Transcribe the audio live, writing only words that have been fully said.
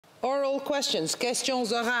Oral questions,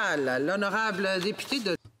 questions orales. L'honorable député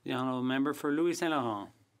de... The honourable member for Louis Saint Laurent.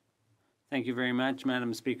 Thank you very much,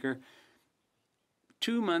 Madam Speaker.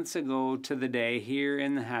 2 months ago to the day here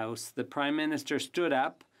in the House, the Prime Minister stood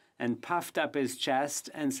up and puffed up his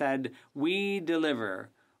chest and said, "We deliver.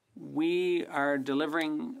 We are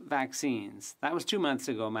delivering vaccines." That was 2 months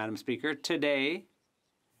ago, Madam Speaker. Today,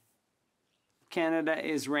 Canada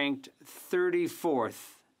is ranked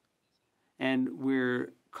 34th, and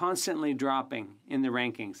we're constantly dropping in the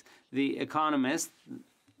rankings. The Economist,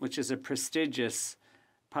 which is a prestigious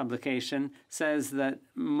publication, says that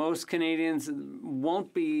most Canadians the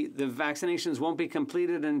vaccinations won't be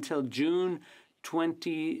completed until June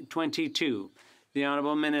 2022. The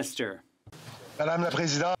Honourable Minister. Madame la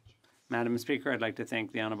Présidente. Madam Speaker, I'd like to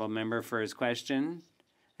thank the Honourable Member for his question.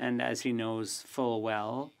 And as he knows full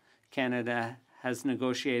well, Canada has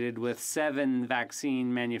negotiated with 7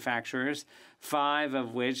 vaccine manufacturers, 5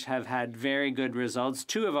 of which have had very good results.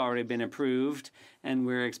 2 have already been approved, and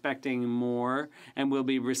we're expecting more. And we'll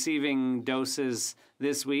be receiving doses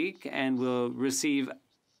this week, and we'll receive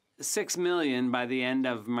 6 million by the end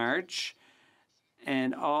of March.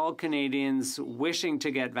 And all Canadians wishing to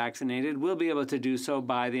get vaccinated will be able to do so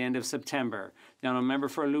by the end of September. The honourable member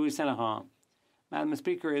for Louis Saint Laurent. Madam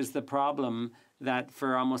Speaker, is the problem that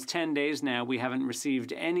for almost 10 days now we haven't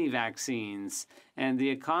received any vaccines. And The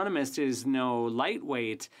Economist is no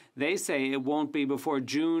lightweight. They say it won't be before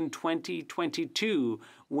June 2022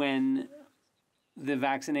 when the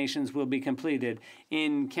vaccinations will be completed.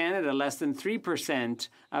 In Canada, less than 3%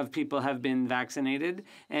 of people have been vaccinated,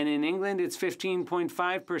 and in England it's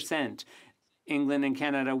 15.5%. England and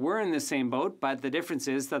Canada were in the same boat, but the difference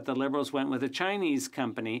is that the Liberals went with a Chinese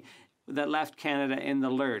company that left Canada in the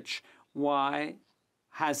lurch. Why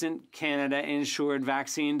hasn't Canada ensured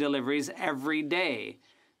vaccine deliveries every day?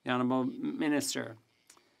 The Honourable Minister.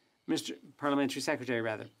 Mr. Parliamentary Secretary,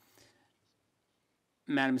 rather.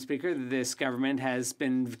 Madam Speaker, this government has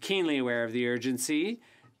been keenly aware of the urgency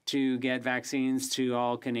to get vaccines to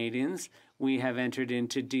all Canadians. We have entered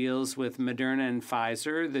into deals with Moderna and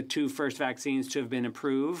Pfizer, the 2 first vaccines to have been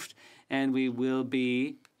approved, and we will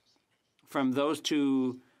be, from those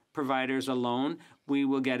 2 providers alone, we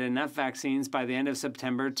will get enough vaccines by the end of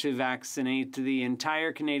September to vaccinate the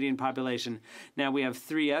entire Canadian population. Now, we have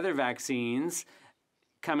 3 other vaccines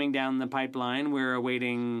coming down the pipeline. We're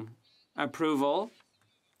awaiting approval.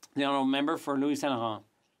 The honourable member for Louis Saint Laurent.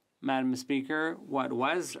 Madam Speaker, what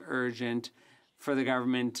was urgent for the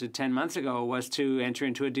government 10 months ago was to enter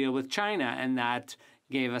into a deal with China, and that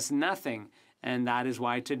gave us nothing. And that is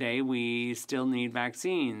why today we still need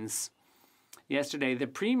vaccines. Yesterday, the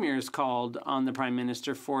premiers called on the Prime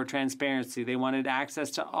Minister for transparency. They wanted access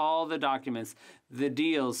to all the documents, the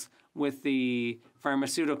deals with the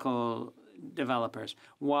pharmaceutical developers.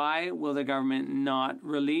 Why will the government not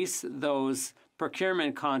release those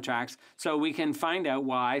procurement contracts so we can find out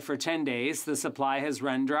why, for 10 days, the supply has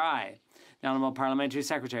run dry? The Honourable Parliamentary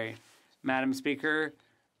Secretary. Madam Speaker,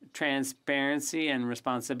 transparency and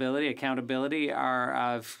responsibility, accountability are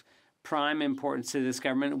of prime importance to this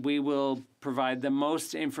government. We will provide the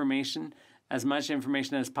most information, as much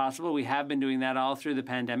information as possible. We have been doing that all through the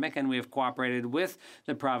pandemic, and we have cooperated with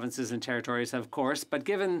the provinces and territories, of course. But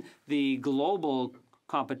given the global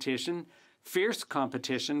competition, fierce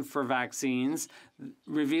competition for vaccines,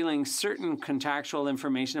 revealing certain contractual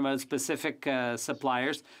information about specific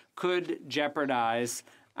suppliers could jeopardize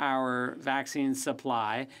our vaccine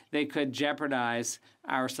supply. They could jeopardize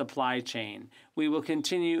our supply chain. We will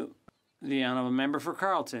continue. The honourable member for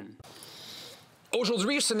Carleton.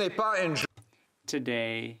 Aujourd'hui, ce n'est pas une...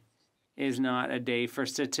 Today is not a day for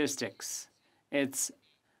statistics. It's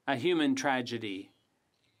a human tragedy.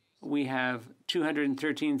 We have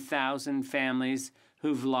 213,000 families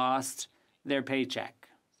who've lost their paycheck.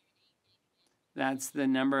 That's the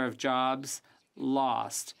number of jobs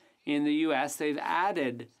lost. In the U.S., they've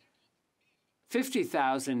added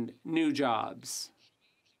 50,000 new jobs.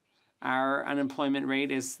 Our unemployment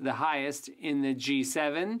rate is the highest in the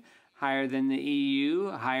G7, higher than the EU,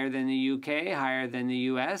 higher than the UK, higher than the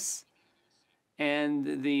US,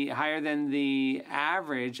 and higher than the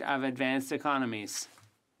average of advanced economies.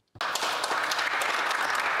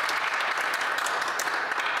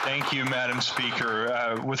 Thank you, Madam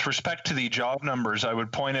Speaker. With respect to the job numbers, I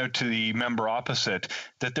would point out to the member opposite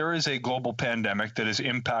that there is a global pandemic that is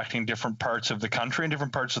impacting different parts of the country and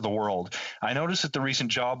different parts of the world. I noticed that the recent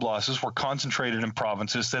job losses were concentrated in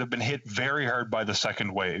provinces that have been hit very hard by the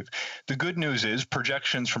second wave. The good news is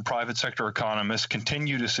projections from private sector economists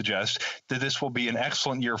continue to suggest that this will be an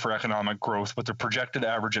excellent year for economic growth, with a projected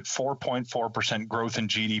average at 4.4% growth in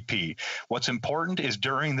GDP. What's important is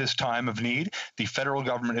during this time of need, the federal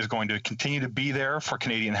government is going to continue to be there for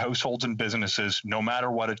Canadian households and businesses, no matter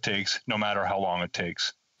what it takes, no matter how long it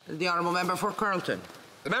takes. The honourable member for Carleton.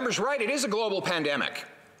 The member's right. It is a global pandemic.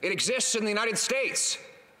 It exists in the United States,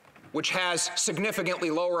 which has significantly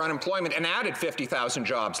lower unemployment and added 50,000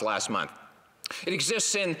 jobs last month. It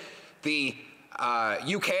exists in the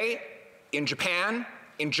UK, in Japan,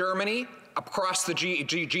 in Germany, across the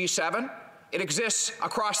G7. It exists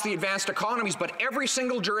across the advanced economies, but every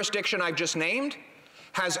single jurisdiction I've just named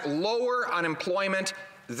has lower unemployment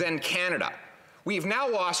than Canada. We've now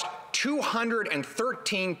lost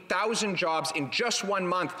 213,000 jobs in just 1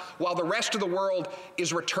 month, while the rest of the world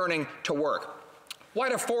is returning to work. Why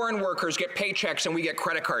do foreign workers get paychecks and we get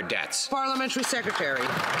credit card debts? Parliamentary Secretary.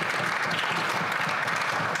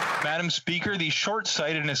 Madam Speaker, the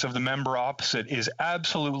short-sightedness of the member opposite is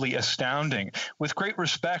absolutely astounding. With great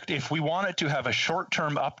respect, if we wanted to have a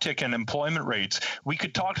short-term uptick in employment rates, we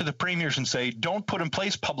could talk to the premiers and say, don't put in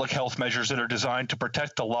place public health measures that are designed to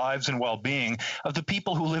protect the lives and well-being of the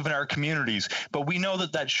people who live in our communities. But we know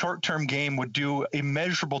that that short-term game would do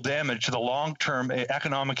immeasurable damage to the long-term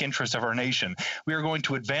economic interests of our nation. We are going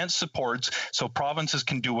to advance supports so provinces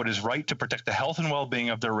can do what is right to protect the health and well-being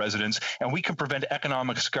of their residents, and we can prevent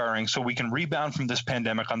economic scarring so we can rebound from this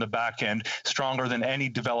pandemic on the back end stronger than any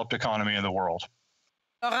developed economy in the world.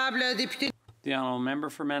 The honourable member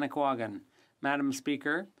for Manicouagan. Madam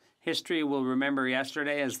Speaker, history will remember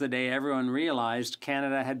yesterday as the day everyone realized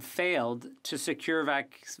Canada had failed to secure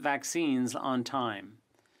vaccines on time.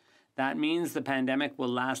 That means the pandemic will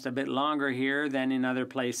last a bit longer here than in other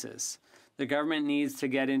places. The government needs to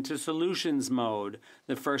get into solutions mode.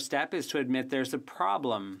 The first step is to admit there's a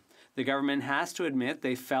problem. The government has to admit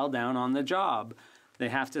they fell down on the job. They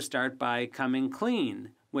have to start by coming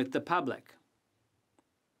clean with the public.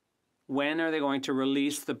 When are they going to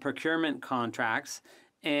release the procurement contracts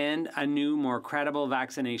and a new, more credible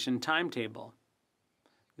vaccination timetable?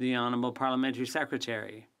 The Honourable Parliamentary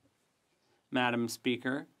Secretary. Madam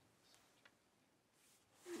Speaker,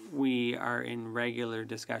 we are in regular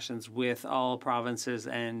discussions with all provinces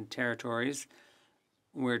and territories.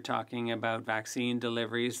 We're talking about vaccine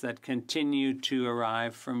deliveries that continue to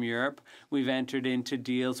arrive from Europe. We've entered into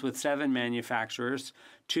deals with 7 manufacturers.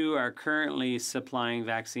 2 are currently supplying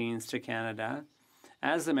vaccines to Canada.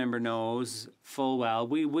 As the member knows full well,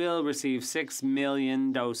 we will receive 6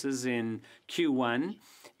 million doses in Q1,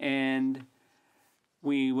 and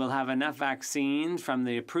we will have enough vaccine from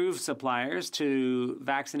the approved suppliers to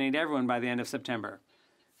vaccinate everyone by the end of September.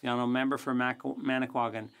 The honourable member for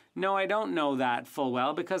Manicouagan. No, I don't know that full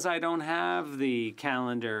well because I don't have the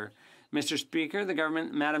calendar. Mr. Speaker,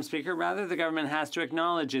 Madam Speaker, the government has to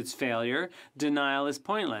acknowledge its failure. Denial is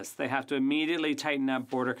pointless. They have to immediately tighten up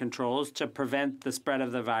border controls to prevent the spread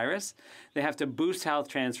of the virus. They have to boost health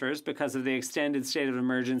transfers because of the extended state of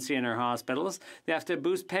emergency in our hospitals. They have to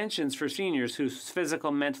boost pensions for seniors whose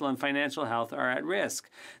physical, mental, and financial health are at risk.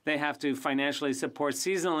 They have to financially support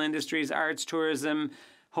seasonal industries, arts, tourism,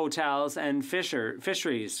 hotels, and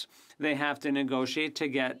fisheries. They have to negotiate to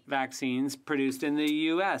get vaccines produced in the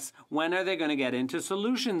U.S. When are they going to get into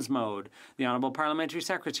solutions mode? The Honourable Parliamentary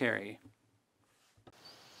Secretary.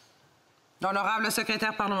 L'honorable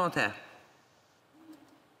secrétaire parlementaire.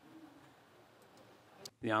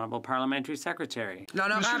 The Honourable Parliamentary Secretary.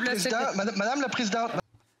 L'honorable Madame la Présidente.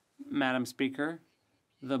 Madam Speaker,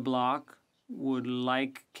 the Bloc would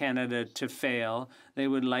like Canada to fail. They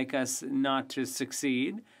would like us not to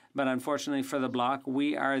succeed. But unfortunately for the Bloc,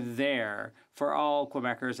 we are there for all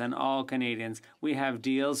Quebecers and all Canadians. We have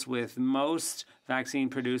deals with most vaccine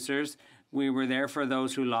producers. We were there for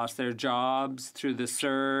those who lost their jobs through the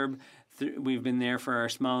CERB. We've been there for our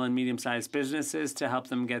small and medium-sized businesses to help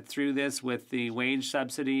them get through this with the wage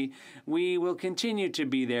subsidy. We will continue to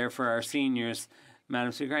be there for our seniors.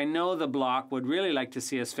 Madam Speaker, I know the Bloc would really like to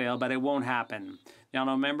see us fail, but it won't happen. The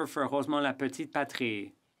honourable member for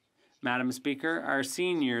Rosemont-la-Petite-Patrie. Madam Speaker, our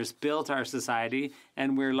seniors built our society,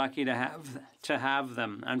 and we're lucky to have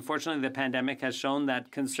them. Unfortunately, the pandemic has shown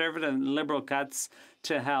that conservative and liberal cuts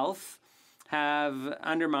to health have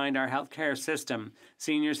undermined our healthcare system.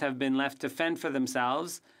 Seniors have been left to fend for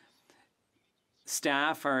themselves.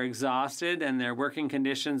 Staff are exhausted and their working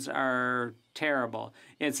conditions are terrible.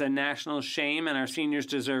 It's a national shame, and our seniors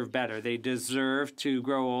deserve better. They deserve to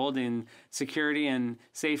grow old in security and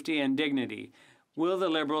safety and dignity. Will the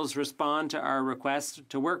Liberals respond to our request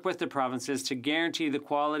to work with the provinces to guarantee the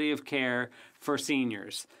quality of care for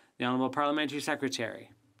seniors? The Honourable Parliamentary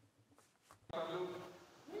Secretary.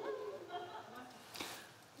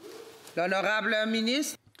 L'Honorable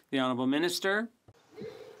Ministre. The Honourable Minister.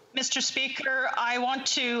 Mr. Speaker, I want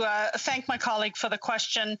to thank my colleague for the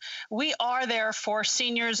question. We are there for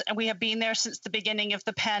seniors, and we have been there since the beginning of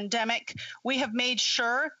the pandemic. We have made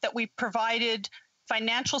sure that we provided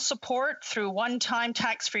financial support through one-time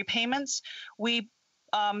tax-free payments. We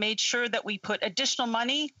made sure that we put additional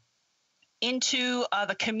money into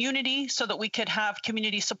the community so that we could have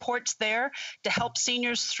community supports there to help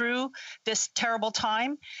seniors through this terrible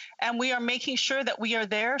time. And we are making sure that we are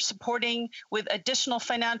there supporting with additional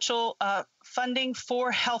financial funding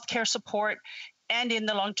for healthcare support and in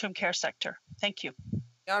the long-term care sector. Thank you.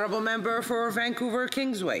 The Honourable Member for Vancouver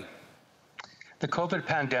Kingsway. The COVID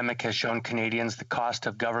pandemic has shown Canadians the cost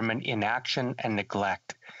of government inaction and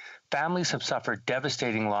neglect. Families have suffered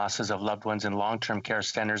devastating losses of loved ones in long-term care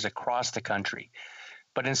centres across the country.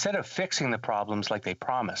 But instead of fixing the problems like they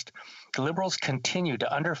promised, the Liberals continue to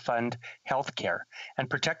underfund healthcare and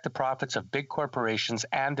protect the profits of big corporations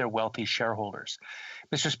and their wealthy shareholders.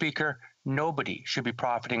 Mr. Speaker, nobody should be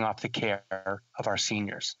profiting off the care of our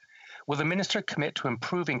seniors. Will the minister commit to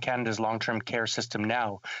improving Canada's long-term care system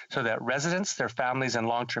now so that residents, their families, and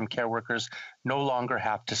long-term care workers no longer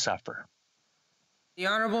have to suffer? The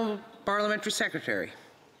Honourable Parliamentary Secretary.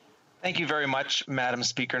 Thank you very much, Madam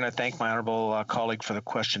Speaker, and I thank my honourable colleague for the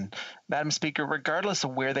question. Madam Speaker, regardless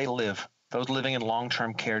of where they live, those living in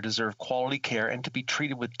long-term care deserve quality care and to be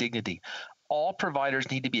treated with dignity. All providers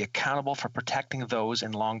need to be accountable for protecting those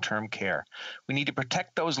in long-term care. We need to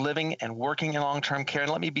protect those living and working in long-term care.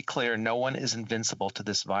 And let me be clear, no one is invincible to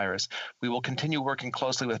this virus. We will continue working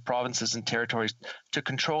closely with provinces and territories to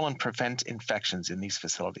control and prevent infections in these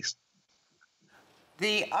facilities.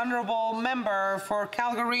 The Honourable Member for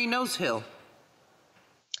Calgary-Nose Hill.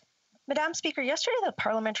 Madam Speaker, yesterday the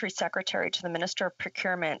Parliamentary Secretary to the Minister of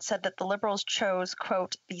Procurement said that the Liberals chose,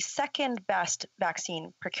 quote, the second best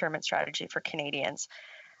vaccine procurement strategy for Canadians.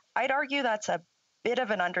 I'd argue that's a bit of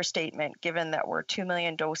an understatement given that we're 2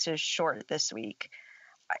 million doses short this week.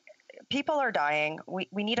 People are dying. We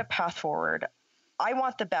need a path forward. I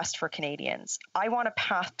want the best for Canadians. I want a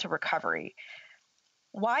path to recovery.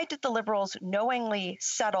 Why did the Liberals knowingly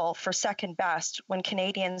settle for second best when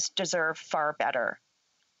Canadians deserve far better?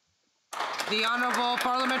 The Honourable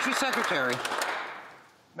Parliamentary Secretary.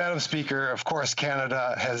 Madam Speaker, of course,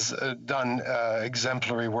 Canada has done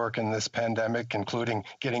exemplary work in this pandemic, including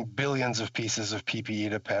getting billions of pieces of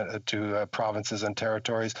PPE to provinces and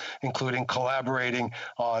territories, including collaborating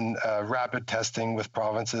on rapid testing with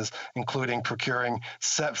provinces, including procuring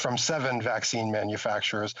from 7 vaccine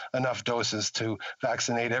manufacturers enough doses to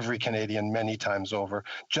vaccinate every Canadian many times over.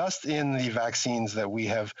 Just in the vaccines that we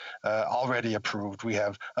have already approved, we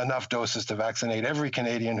have enough doses to vaccinate every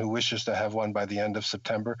Canadian who wishes to have one by the end of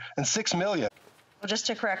September. And 6 million. Well, just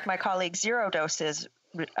to correct my colleague, 0 doses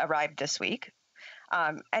arrived this week.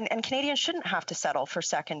 And Canadians shouldn't have to settle for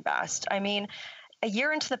second best. I mean, a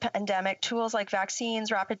year into the pandemic, tools like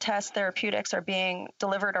vaccines, rapid tests, therapeutics are being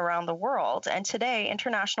delivered around the world. And today,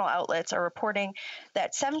 international outlets are reporting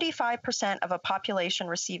that 75% of a population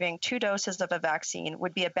receiving 2 doses of a vaccine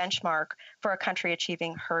would be a benchmark for a country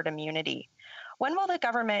achieving herd immunity. When will the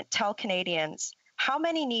government tell Canadians how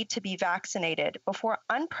many need to be vaccinated before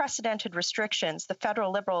unprecedented restrictions the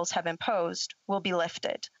federal Liberals have imposed will be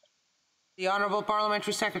lifted? The Honourable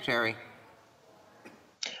Parliamentary Secretary.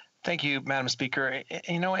 Thank you, Madam Speaker.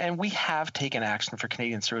 And we have taken action for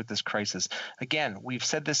Canadians throughout this crisis. Again, we've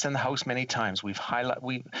said this in the House many times. We've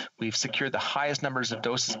secured the highest numbers of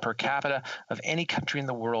doses per capita of any country in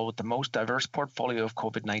the world with the most diverse portfolio of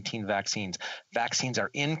COVID-19 vaccines. Vaccines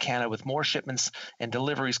are in Canada with more shipments and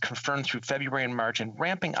deliveries confirmed through February and March and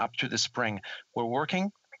ramping up through the spring. We're working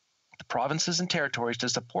with the provinces and territories to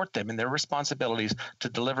support them in their responsibilities to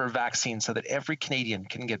deliver vaccines so that every Canadian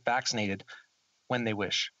can get vaccinated when they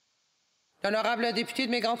wish. L'Honorable Député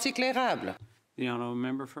de Mégantic-l'Érable. The Honourable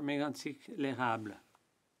Member for Mégantic-l'Érable.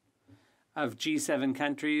 Of G7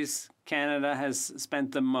 countries, Canada has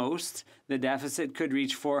spent the most. The deficit could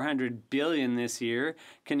reach $400 billion this year.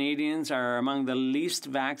 Canadians are among the least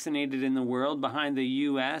vaccinated in the world, behind the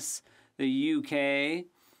US, the UK,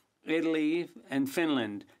 Italy, and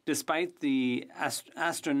Finland. Despite the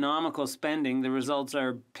astronomical spending, the results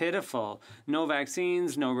are pitiful. No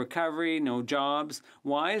vaccines, no recovery, no jobs.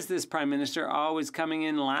 Why is this Prime Minister always coming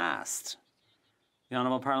in last? The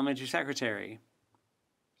Honourable Parliamentary Secretary.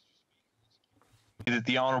 That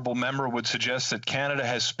the honourable member would suggest that Canada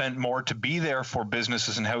has spent more to be there for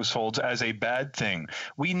businesses and households as a bad thing.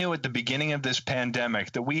 We knew at the beginning of this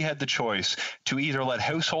pandemic that we had the choice to either let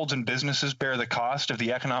households and businesses bear the cost of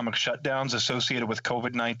the economic shutdowns associated with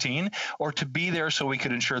COVID-19, or to be there so we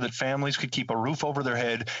could ensure that families could keep a roof over their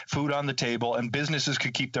head, food on the table, and businesses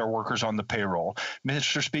could keep their workers on the payroll.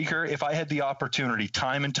 Mr. Speaker, if I had the opportunity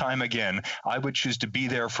time and time again, I would choose to be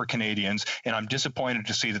there for Canadians, and I'm disappointed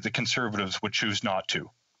to see that the Conservatives would choose not to.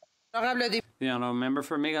 The honourable member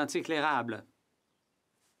for Mégantic-L'Érable.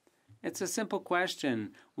 It's a simple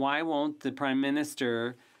question. Why won't the Prime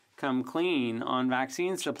Minister come clean on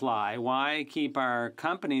vaccine supply? Why keep our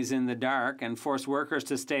companies in the dark and force workers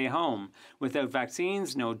to stay home? Without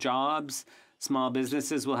vaccines, no jobs. Small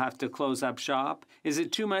businesses will have to close up shop. Is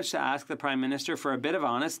it too much to ask the Prime Minister for a bit of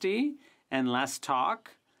honesty and less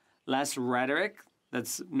talk, less rhetoric,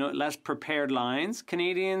 less prepared lines?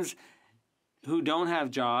 Canadians who don't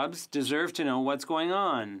have jobs deserve to know what's going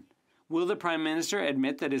on. Will the Prime Minister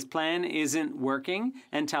admit that his plan isn't working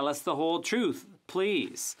and tell us the whole truth,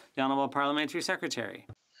 please? The Honourable Parliamentary Secretary.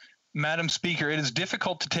 Madam Speaker, it is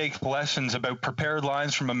difficult to take lessons about prepared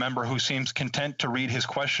lines from a member who seems content to read his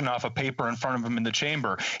question off a paper in front of him in the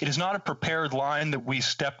chamber. It is not a prepared line that we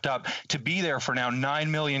stepped up to be there for now 9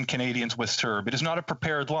 million Canadians with CERB. It is not a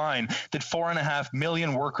prepared line that 4.5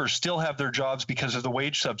 million workers still have their jobs because of the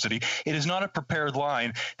wage subsidy. It is not a prepared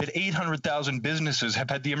line that 800,000 businesses have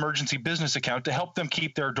had the emergency business account to help them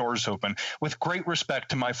keep their doors open. With great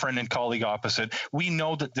respect to my friend and colleague opposite, we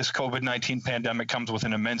know that this COVID-19 pandemic comes with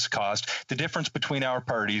an immense cost. The difference between our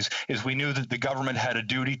parties is we knew that the government had a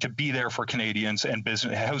duty to be there for Canadians and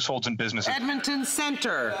households and businesses. Edmonton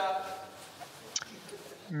Centre.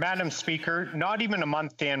 Madam Speaker, not even a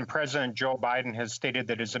month in, President Joe Biden has stated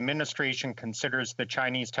that his administration considers the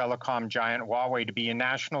Chinese telecom giant Huawei to be a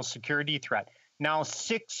national security threat. Now,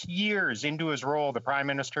 6 years into his role, the Prime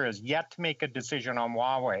Minister has yet to make a decision on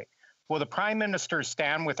Huawei. Will the Prime Minister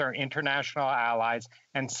stand with our international allies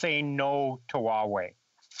and say no to Huawei?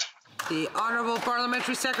 The Honourable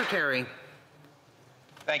Parliamentary Secretary.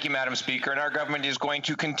 Thank you, Madam Speaker. And our government is going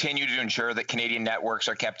to continue to ensure that Canadian networks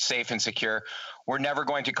are kept safe and secure. We're never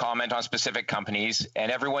going to comment on specific companies,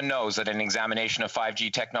 and everyone knows that an examination of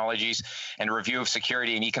 5G technologies and a review of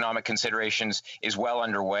security and economic considerations is well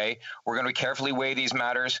underway. We're going to carefully weigh these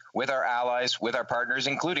matters with our allies, with our partners,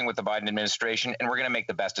 including with the Biden administration, and we're going to make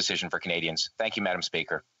the best decision for Canadians. Thank you, Madam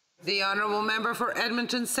Speaker. The Honourable Member for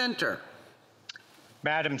Edmonton Centre.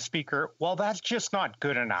 Madam Speaker, well, that's just not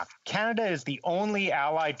good enough. Canada is the only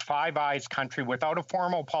allied Five Eyes country without a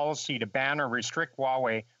formal policy to ban or restrict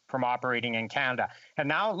Huawei from operating in Canada. And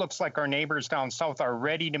now it looks like our neighbors down south are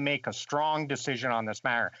ready to make a strong decision on this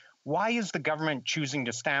matter. Why is the government choosing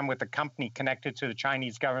to stand with a company connected to the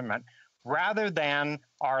Chinese government rather than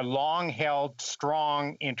our long-held,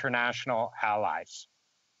 strong international allies?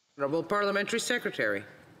 Honourable Parliamentary Secretary.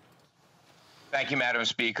 Thank you, Madam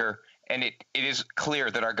Speaker. And it is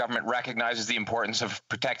clear that our government recognizes the importance of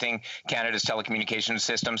protecting Canada's telecommunications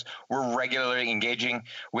systems. We're regularly engaging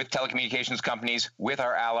with telecommunications companies, with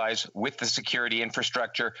our allies, with the security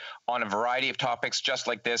infrastructure on a variety of topics just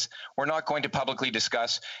like this. We're not going to publicly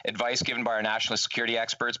discuss advice given by our national security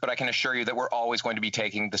experts, but I can assure you that we're always going to be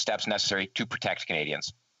taking the steps necessary to protect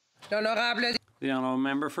Canadians. The Honourable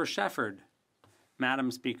Member for Shefford.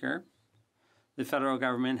 Madam Speaker, the federal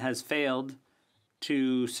government has failed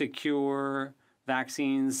to secure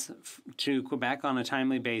vaccines to Quebec on a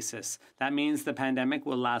timely basis. That means the pandemic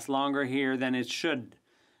will last longer here than it should.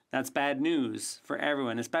 That's bad news for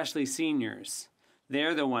everyone, especially seniors.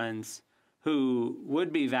 They're the ones who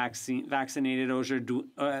would be vaccinated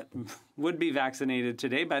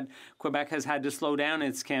today, but Quebec has had to slow down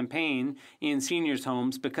its campaign in seniors'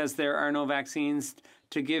 homes because there are no vaccines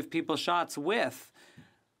to give people shots with.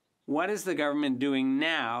 What is the government doing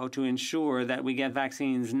now to ensure that we get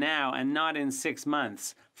vaccines now and not in 6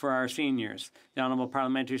 months for our seniors? The Honourable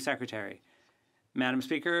Parliamentary Secretary. Madam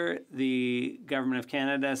Speaker, the Government of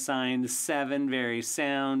Canada signed 7 very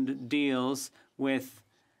sound deals with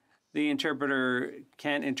the interpreter.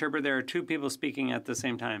 Can't interpret. There are 2 people speaking at the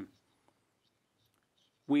same time.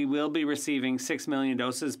 We will be receiving 6 million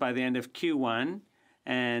doses by the end of Q1.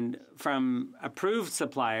 And from approved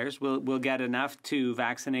suppliers, we'll get enough to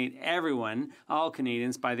vaccinate everyone, all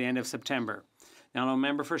Canadians, by the end of September. Now,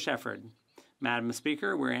 Member for Shefford. Madam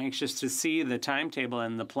Speaker, we're anxious to see the timetable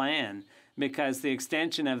and the plan, because the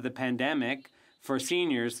extension of the pandemic for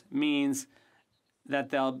seniors means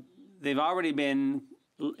that they've already been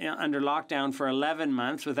under lockdown for 11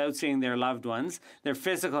 months without seeing their loved ones. Their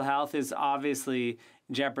physical health is obviously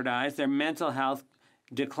jeopardized. Their mental health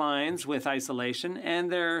declines with isolation,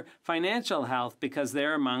 and their financial health, because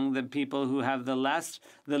they're among the people who have the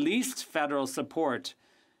least federal support,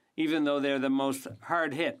 even though they're the most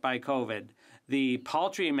hard hit by COVID. The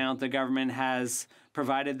paltry amount the government has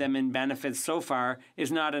provided them in benefits so far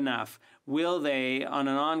is not enough. Will they, on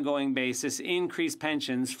an ongoing basis, increase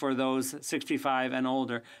pensions for those 65 and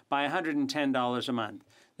older by $110 a month?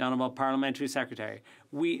 The Honourable Parliamentary Secretary.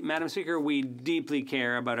 Madam Speaker, we deeply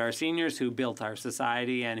care about our seniors who built our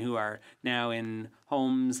society and who are now in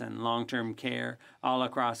homes and long-term care all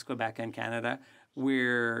across Quebec and Canada.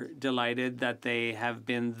 We're delighted that they have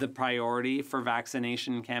been the priority for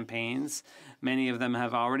vaccination campaigns. Many of them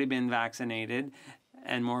have already been vaccinated,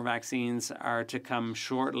 and more vaccines are to come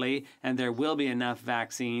shortly, and there will be enough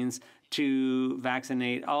vaccines to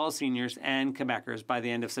vaccinate all seniors and Quebecers by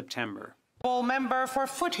the end of September. Member for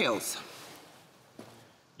Foothills.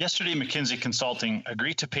 Yesterday, McKinsey Consulting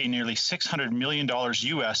agreed to pay nearly $600 million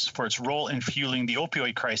US for its role in fueling the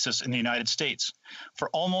opioid crisis in the United States. For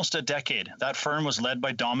almost a decade, that firm was led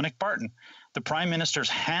by Dominic Barton, the Prime Minister's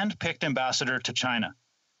hand-picked ambassador to China.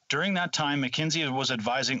 During that time, McKinsey was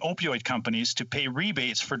advising opioid companies to pay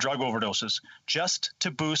rebates for drug overdoses just to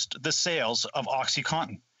boost the sales of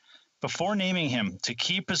OxyContin. Before naming him to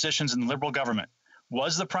key positions in the Liberal government,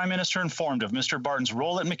 was the Prime Minister informed of Mr. Barton's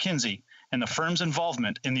role at McKinsey and the firm's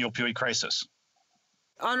involvement in the opioid crisis?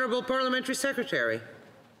 Honourable Parliamentary Secretary.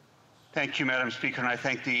 Thank you, Madam Speaker, and I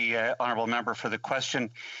thank the honourable member for the question.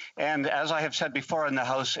 And as I have said before in the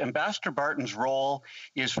House, Ambassador Barton's role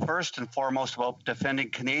is first and foremost about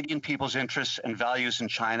defending Canadian people's interests and values in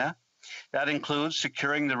China. That includes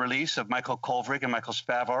securing the release of Michael Kovrig and Michael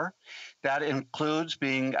Spavor. That includes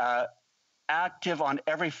being active on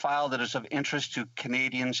every file that is of interest to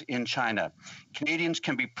Canadians in China. Canadians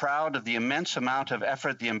can be proud of the immense amount of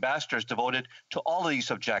effort the ambassador has devoted to all of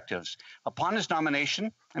these objectives. Upon his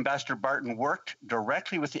nomination, Ambassador Barton worked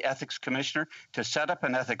directly with the Ethics Commissioner to set up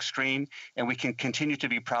an ethics screen, and we can continue to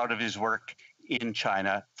be proud of his work in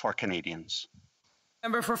China for Canadians.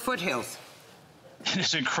 Member for Foothills. It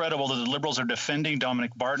is incredible that the Liberals are defending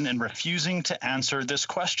Dominic Barton and refusing to answer this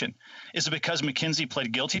question. Is it because McKinsey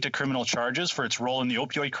pled guilty to criminal charges for its role in the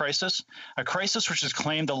opioid crisis, a crisis which has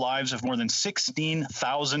claimed the lives of more than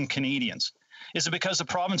 16,000 Canadians? Is it because the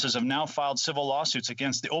provinces have now filed civil lawsuits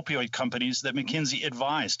against the opioid companies that McKinsey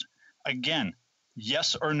advised? Again,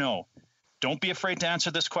 yes or no? Don't be afraid to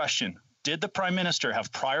answer this question. Did the Prime Minister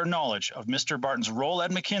have prior knowledge of Mr. Barton's role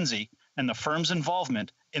at McKinsey and the firm's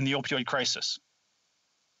involvement in the opioid crisis?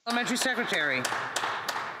 Parliamentary Secretary.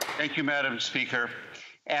 Thank you, Madam Speaker.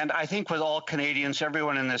 And I think with all Canadians,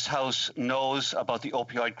 everyone in this House knows about the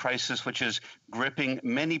opioid crisis, which is gripping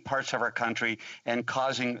many parts of our country and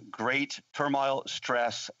causing great turmoil,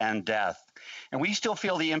 stress, and death. And we still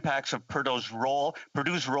feel the impacts of Purdue's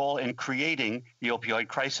role in creating the opioid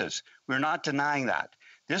crisis. We're not denying that.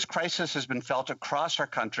 This crisis has been felt across our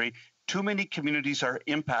country. Too many communities are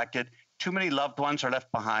impacted. Too many loved ones are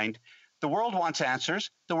left behind. The world wants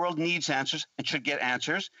answers, the world needs answers and should get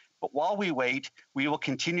answers. But while we wait, we will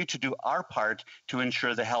continue to do our part to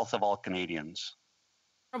ensure the health of all Canadians.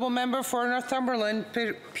 Honourable Member for Northumberland,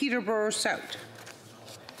 Peterborough South.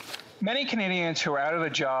 Many Canadians who are out of a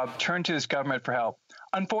job turn to this government for help.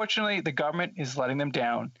 Unfortunately, the government is letting them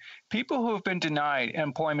down. People who have been denied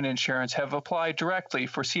employment insurance have been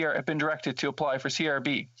directed to apply for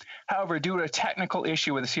CRB. However, due to a technical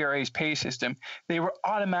issue with the CRA's pay system, they were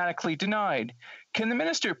automatically denied. Can the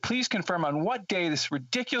minister please confirm on what day this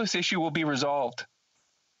ridiculous issue will be resolved?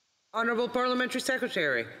 Honourable Parliamentary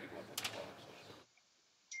Secretary.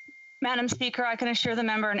 Madam Speaker, I can assure the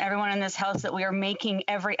member and everyone in this House that we are making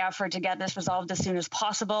every effort to get this resolved as soon as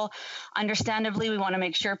possible. Understandably, we want to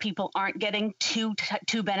make sure people aren't getting two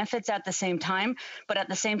benefits at the same time, but at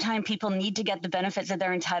the same time, people need to get the benefits that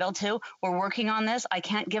they're entitled to. We're working on this. I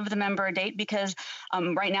can't give the member a date because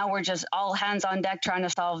right now we're just all hands on deck trying to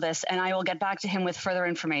solve this, and I will get back to him with further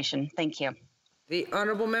information. Thank you. The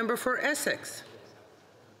Honourable Member for Essex.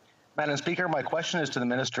 Madam Speaker, my question is to the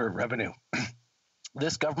Minister of Revenue.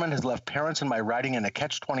 This government has left parents in my riding in a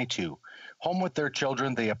catch-22. Home with their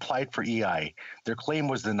children, they applied for EI. Their claim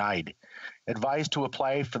was denied. Advised to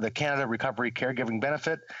apply for the Canada Recovery Caregiving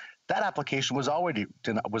Benefit, that application was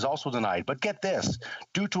also denied. But get this,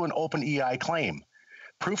 due to an open EI claim.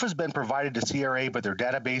 Proof has been provided to CRA, but their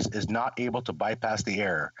database is not able to bypass the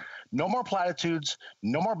error. No more platitudes,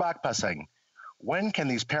 no more backpassing. When can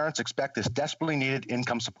these parents expect this desperately needed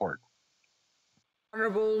income support?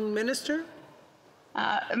 Honourable Minister.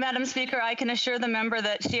 Madam Speaker, I can assure the member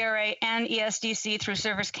that CRA and ESDC through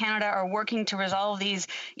Service Canada are working to resolve these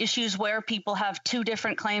issues where people have two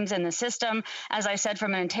different claims in the system. As I said,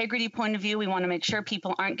 from an integrity point of view, we want to make sure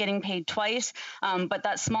people aren't getting paid twice. But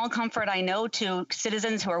that small comfort I know to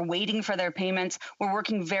citizens who are waiting for their payments, we're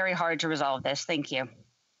working very hard to resolve this. Thank you.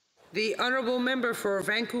 The Honourable Member for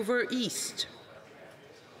Vancouver East.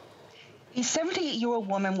 A 78-year-old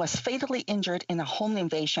woman was fatally injured in a home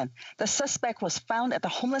invasion. The suspect was found at the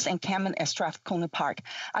homeless encampment at Strathcona Park.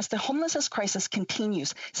 As the homelessness crisis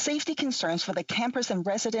continues, safety concerns for the campers and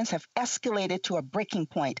residents have escalated to a breaking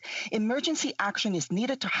point. Emergency action is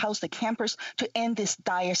needed to house the campers to end this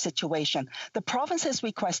dire situation. The province has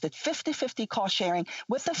requested 50-50 cost sharing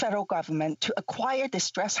with the federal government to acquire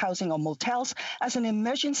distressed housing or motels as an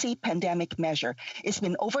emergency pandemic measure. It's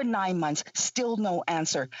been over 9 months, still no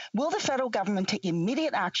answer. Will the federal government take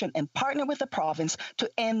immediate action and partner with the province to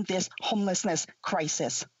end this homelessness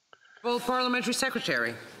crisis? Well, Parliamentary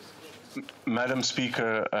Secretary. Madam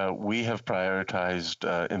Speaker, we have prioritized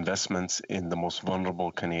investments in the most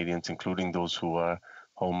vulnerable Canadians, including those who are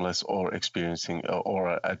homeless or experiencing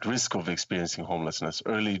or at risk of experiencing homelessness.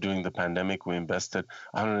 Early during the pandemic, we invested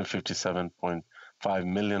 $157.5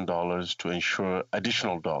 million to ensure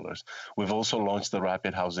additional dollars. We've also launched the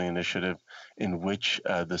Rapid Housing Initiative, in which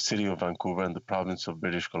the City of Vancouver and the Province of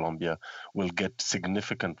British Columbia will get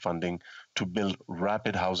significant funding to build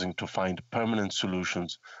rapid housing to find permanent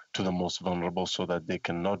solutions to the most vulnerable so that they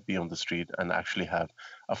cannot be on the street and actually have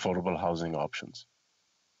affordable housing options.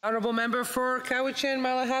 Honourable Member for Cowichan,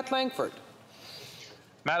 Malahat, Langford.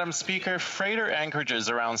 Madam Speaker, freighter anchorages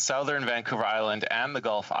around southern Vancouver Island and the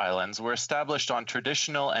Gulf Islands were established on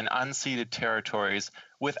traditional and unceded territories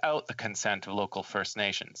without the consent of local First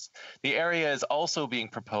Nations. The area is also being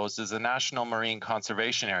proposed as a National Marine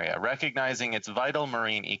Conservation Area, recognizing its vital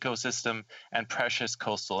marine ecosystem and precious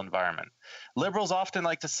coastal environment. Liberals often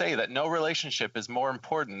like to say that no relationship is more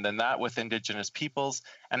important than that with Indigenous peoples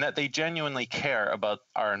and that they genuinely care about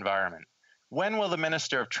our environment. When will the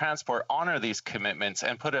Minister of Transport honor these commitments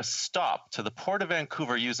and put a stop to the Port of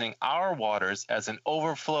Vancouver using our waters as an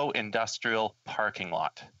overflow industrial parking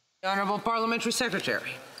lot? The Honourable Parliamentary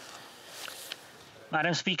Secretary.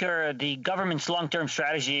 Madam Speaker, the government's long-term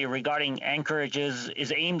strategy regarding anchorages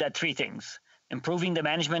is aimed at three things: improving the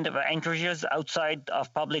management of anchorages outside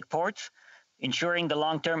of public ports, ensuring the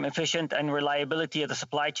long-term efficient and reliability of the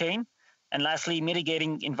supply chain, and lastly,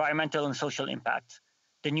 mitigating environmental and social impacts.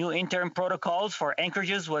 The new interim protocols for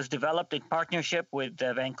anchorages was developed in partnership with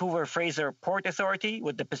the Vancouver Fraser Port Authority,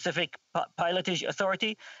 with the Pacific Pilotage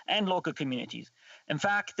Authority, and local communities. In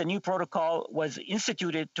fact, the new protocol was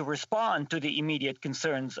instituted to respond to the immediate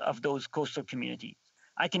concerns of those coastal communities.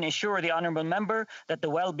 I can assure the honourable member that the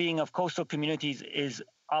well-being of coastal communities is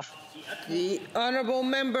of the honourable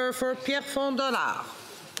member for Pierrefonds-Dollard.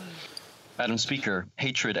 Madam Speaker,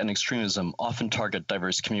 hatred and extremism often target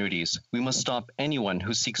diverse communities. We must stop anyone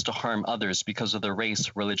who seeks to harm others because of their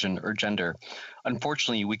race, religion, or gender.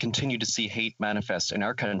 Unfortunately, we continue to see hate manifest in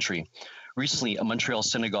our country. Recently, a Montreal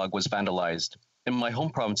synagogue was vandalized. In my home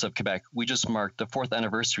province of Quebec, we just marked the 4th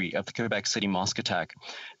anniversary of the Quebec City mosque attack.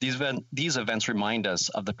 These events remind us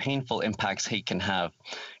of the painful impacts hate can have.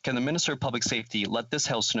 Can the Minister of Public Safety let this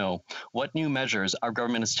House know what new measures our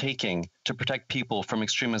government is taking to protect people from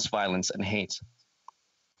extremist violence and hate?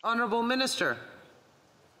 Honourable Minister.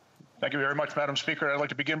 Thank you very much, Madam Speaker. I'd like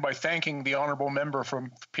to begin by thanking the Honourable Member from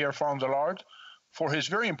Pierrefonds-Dollard for his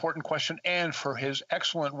very important question and for his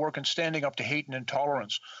excellent work in standing up to hate and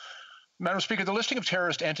intolerance. Madam Speaker, the listing of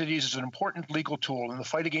terrorist entities is an important legal tool in the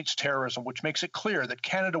fight against terrorism, which makes it clear that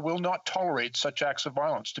Canada will not tolerate such acts of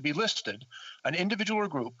violence. To be listed, an individual or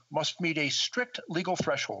group must meet a strict legal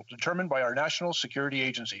threshold determined by our national security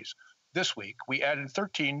agencies. This week, we added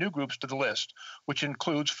 13 new groups to the list, which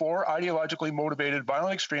includes 4 ideologically motivated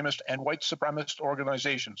violent extremist and white supremacist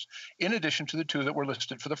organizations, in addition to the 2 that were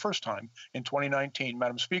listed for the first time in 2019.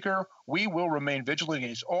 Madam Speaker, we will remain vigilant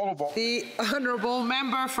against all of all. The Honourable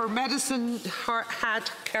Member for Medicine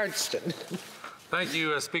Hat, Cardston. Thank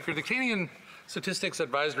you, Speaker. The Canadian Statistics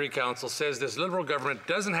Advisory Council says this Liberal government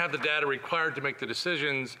doesn't have the data required to make the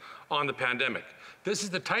decisions on the pandemic. This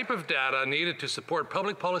is the type of data needed to support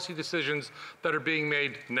public policy decisions that are being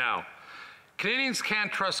made now. Canadians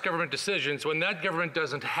can't trust government decisions when that government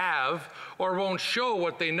doesn't have or won't show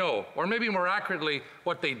what they know, or maybe more accurately,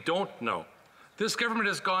 what they don't know. This government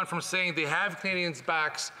has gone from saying they have Canadians'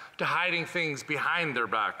 backs to hiding things behind their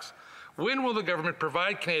backs. When will the government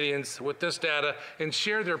provide Canadians with this data and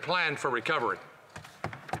share their plan for recovery?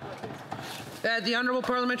 The Honourable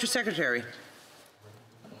Parliamentary Secretary.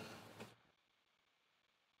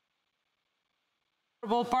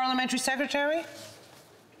 Honourable Parliamentary Secretary.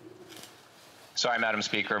 Sorry, Madam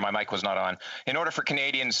Speaker, my mic was not on. In order for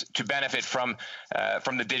Canadians to benefit from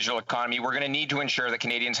the digital economy, we're going to need to ensure that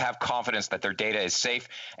Canadians have confidence that their data is safe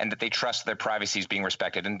and that they trust their privacy is being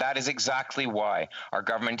respected. And that is exactly why our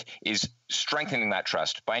government is strengthening that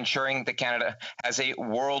trust by ensuring that Canada has a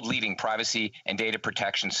world-leading privacy and data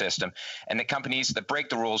protection system, and that companies that break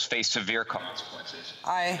the rules face severe consequences.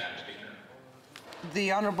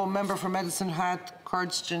 The Honourable Member for Medicine Hat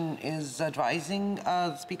Cardston is advising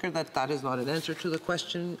the Speaker that that is not an answer to the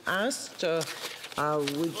question asked.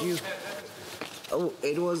 Would you? Oh,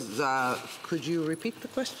 it was. Could you repeat the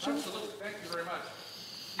question? Absolutely. Thank you very much.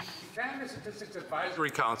 The Canada Statistics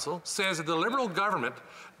Advisory Council says that the Liberal government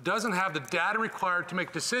doesn't have the data required to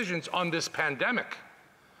make decisions on this pandemic.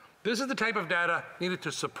 This is the type of data needed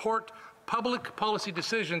to support public policy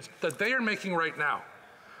decisions that they are making right now.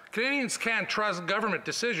 Canadians can't trust government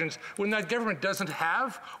decisions when that government doesn't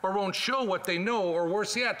have or won't show what they know, or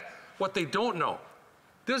worse yet, what they don't know.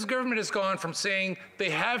 This government has gone from saying they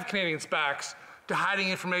have Canadians' backs to hiding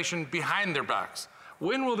information behind their backs.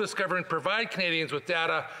 When will this government provide Canadians with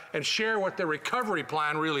data and share what their recovery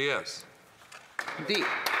plan really is? The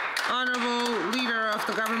Honourable Leader of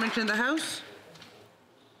the Government in the House.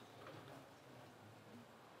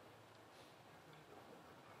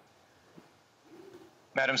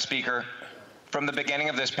 Madam Speaker, from the beginning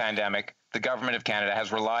of this pandemic, the Government of Canada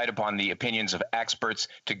has relied upon the opinions of experts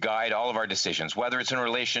to guide all of our decisions, whether it's in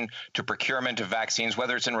relation to procurement of vaccines,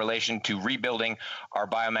 whether it's in relation to rebuilding our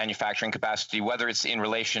biomanufacturing capacity, whether it's in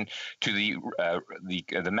relation to the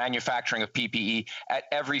manufacturing of PPE. At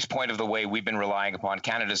every point of the way, we've been relying upon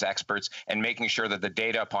Canada's experts and making sure that the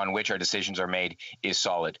data upon which our decisions are made is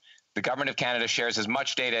solid. The Government of Canada shares as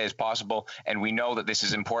much data as possible, and we know that this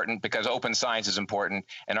is important because open science is important,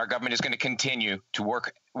 and our government is going to continue to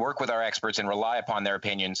work with our experts and rely upon their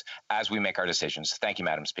opinions as we make our decisions. Thank you,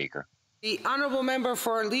 Madam Speaker. The Honourable Member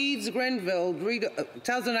for Leeds, Grenville,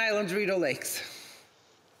 Thousand Islands, Rideau Lakes.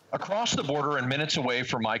 Across the border and minutes away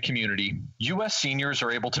from my community, U.S. seniors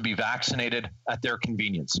are able to be vaccinated at their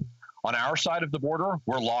convenience. On our side of the border,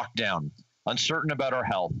 we're locked down, uncertain about our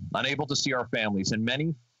health, unable to see our families, and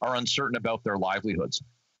many are uncertain about their livelihoods.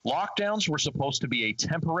 Lockdowns were supposed to be a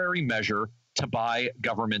temporary measure to buy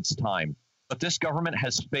government's time, but this government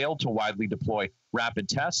has failed to widely deploy rapid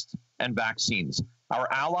tests and vaccines.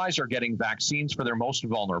 Our allies are getting vaccines for their most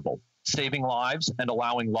vulnerable, saving lives and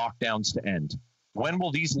allowing lockdowns to end. When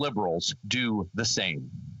will these Liberals do the same?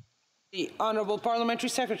 The Honourable Parliamentary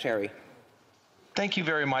Secretary. Thank you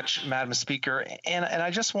very much, Madam Speaker. And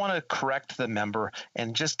I just want to correct the member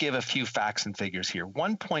and just give a few facts and figures here.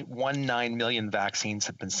 1.19 million vaccines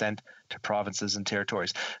have been sent to provinces and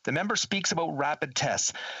territories. The member speaks about rapid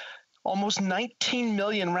tests. Almost 19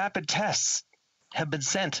 million rapid tests have been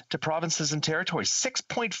sent to provinces and territories.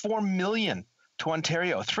 6.4 million to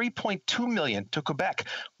Ontario, 3.2 million to Quebec,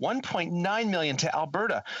 1.9 million to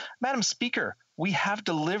Alberta. Madam Speaker, we have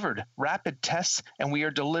delivered rapid tests and we are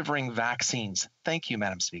delivering vaccines. Thank you,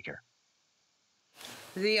 Madam Speaker.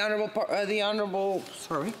 The Honourable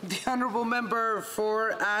Member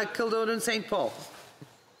for Kildonan St. Paul.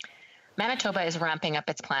 Manitoba is ramping up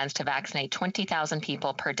its plans to vaccinate 20,000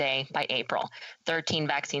 people per day by April. 13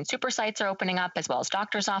 vaccine super sites are opening up, as well as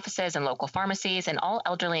doctors' offices and local pharmacies, and all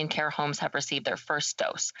elderly and care homes have received their first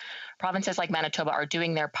dose. Provinces like Manitoba are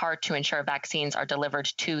doing their part to ensure vaccines are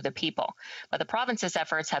delivered to the people. But the province's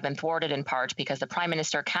efforts have been thwarted in part because the Prime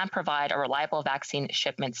Minister can't provide a reliable vaccine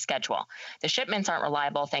shipment schedule. The shipments aren't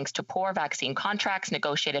reliable thanks to poor vaccine contracts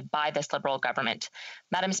negotiated by this Liberal government.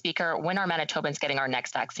 Madam Speaker, when are Manitobans getting our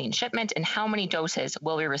next vaccine shipment, and how many doses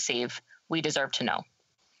will we receive? We deserve to know.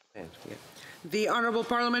 The Honourable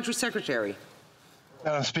Parliamentary Secretary.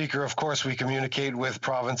 Madam Speaker, of course, we communicate with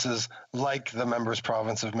provinces like the member's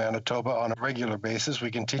province of Manitoba on a regular basis. We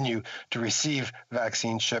continue to receive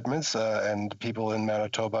vaccine shipments, and people in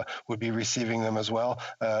Manitoba would be receiving them as well.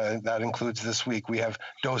 That includes this week. We have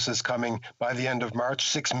doses coming by the end of March,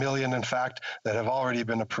 6 million, in fact, that have already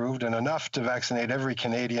been approved, and enough to vaccinate every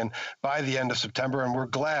Canadian by the end of September. And we're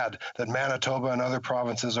glad that Manitoba and other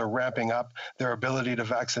provinces are ramping up their ability to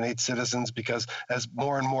vaccinate citizens, because as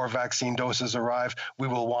more and more vaccine doses arrive, we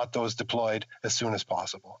will want those deployed as soon as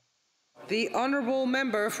possible. The Honourable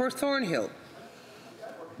Member for Thornhill.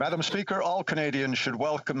 Madam Speaker, all Canadians should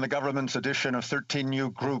welcome the government's addition of 13 new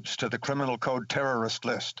groups to the Criminal Code terrorist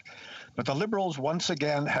list. But the Liberals once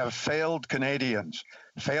again have failed Canadians,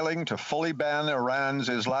 failing to fully ban Iran's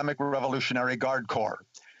Islamic Revolutionary Guard Corps.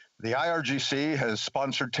 The IRGC has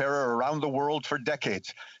sponsored terror around the world for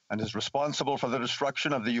decades and is responsible for the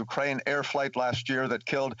destruction of the Ukraine air flight last year that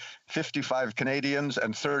killed 55 Canadians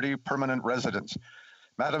and 30 permanent residents.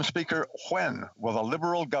 Madam Speaker, when will the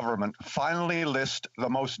Liberal government finally list the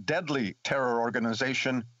most deadly terror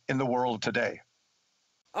organization in the world today?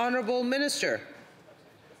 Honourable Minister.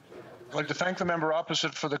 I'd like to thank the member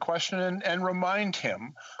opposite for the question and remind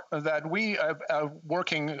him that we are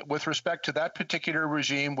working with respect to that particular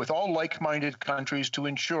regime with all like-minded countries to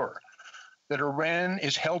ensure that Iran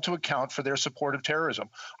is held to account for their support of terrorism.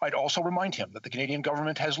 I'd also remind him that the Canadian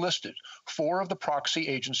government has listed 4 of the proxy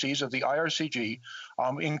agencies of the IRCG,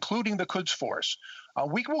 including the Quds Force.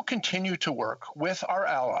 We will continue to work with our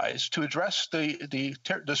allies to address the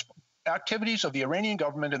activities of the Iranian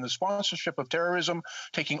government in the sponsorship of terrorism,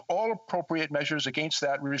 taking all appropriate measures against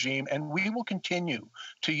that regime, and we will continue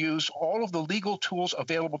to use all of the legal tools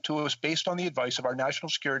available to us based on the advice of our national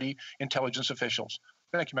security intelligence officials.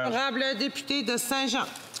 Thank you, Madam.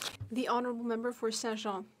 The Honourable Member for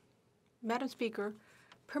Saint-Jean. Madam Speaker,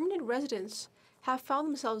 permanent residents have found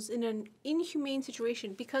themselves in an inhumane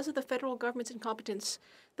situation because of the federal government's incompetence.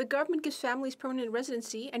 The government gives families permanent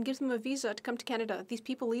residency and gives them a visa to come to Canada. These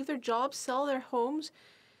people leave their jobs, sell their homes,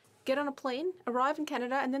 get on a plane, arrive in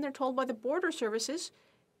Canada, and then they're told by the border services,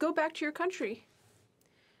 go back to your country.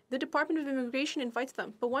 The Department of Immigration invites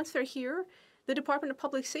them, but once they're here, the Department of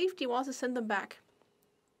Public Safety wants to send them back.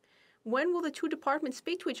 When will the two departments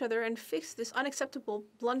speak to each other and fix this unacceptable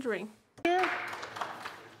blundering?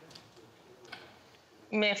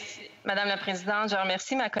 Merci. Madame la Présidente, je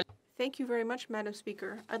remercie ma collègue. Thank you very much, Madam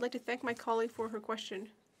Speaker. I'd like to thank my colleague for her question.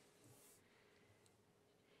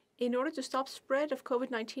 In order to stop spread of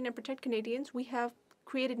COVID-19 and protect Canadians, we have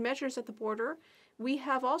created measures at the border. We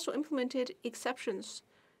have also implemented exceptions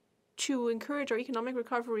to encourage our economic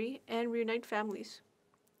recovery and reunite families.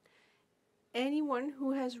 Anyone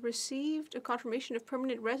who has received a confirmation of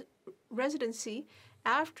permanent residency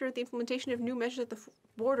after the implementation of new measures at the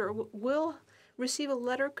border will receive a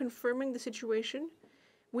letter confirming the situation.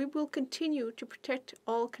 We will continue to protect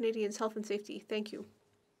all Canadians' health and safety. Thank you.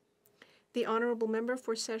 The Honourable Member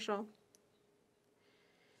for Saint-Jean.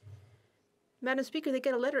 Madam Speaker, they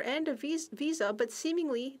get a letter and a visa, but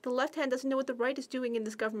seemingly the left hand doesn't know what the right is doing in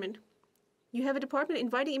this government. You have a department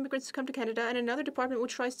inviting immigrants to come to Canada and another department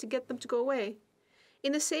which tries to get them to go away.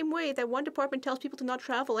 In the same way that one department tells people to not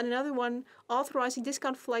travel and another one authorizing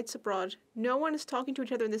discount flights abroad. No one is talking to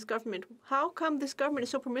each other in this government. How come this government is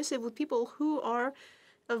so permissive with people who are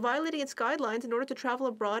violating its guidelines in order to travel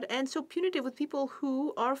abroad and so punitive with people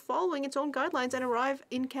who are following its own guidelines and arrive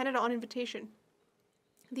in Canada on invitation?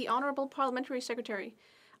 The Honourable Parliamentary Secretary,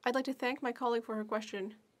 I'd like to thank my colleague for her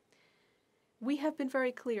question. We have been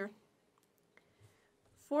very clear.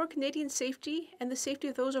 For Canadian safety and the safety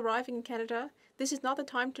of those arriving in Canada, this is not the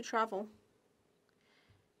time to travel.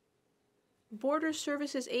 Border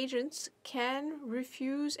Services agents can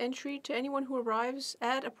refuse entry to anyone who arrives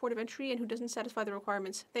at a port of entry and who doesn't satisfy the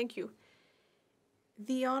requirements. Thank you.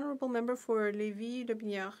 The Honourable Member for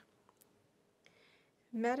Lévis-Lobinière.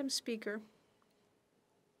 Madam Speaker,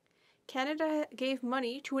 Canada gave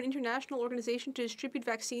money to an international organization to distribute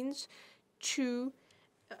vaccines to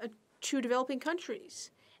developing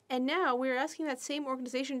countries. And now we're asking that same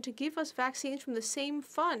organization to give us vaccines from the same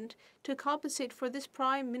fund to compensate for this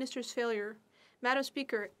Prime Minister's failure. Madam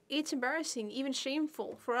Speaker, it's embarrassing, even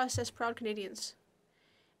shameful for us as proud Canadians.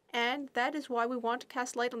 And that is why we want to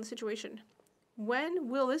cast light on the situation. When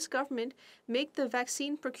will this government make the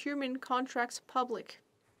vaccine procurement contracts public?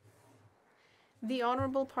 The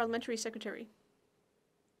Honourable Parliamentary Secretary.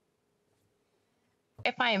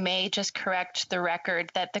 If I may just correct the record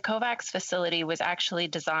that the COVAX facility was actually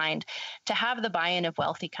designed to have the buy-in of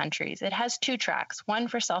wealthy countries. It has 2 tracks, one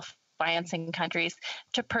for self-financing countries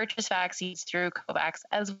to purchase vaccines through COVAX,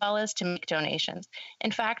 as well as to make donations. In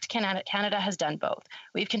fact, Canada has done both.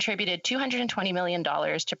 We've contributed $220 million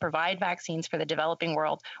to provide vaccines for the developing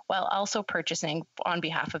world, while also purchasing on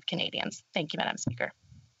behalf of Canadians. Thank you, Madam Speaker.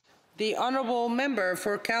 The Honourable Member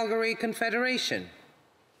for Calgary Confederation.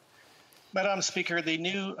 Madam Speaker, the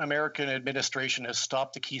new American administration has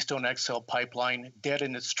stopped the Keystone XL pipeline dead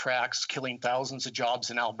in its tracks, killing thousands of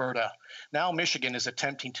jobs in Alberta. Now Michigan is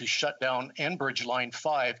attempting to shut down Enbridge Line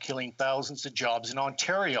 5, killing thousands of jobs in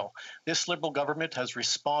Ontario. This Liberal government has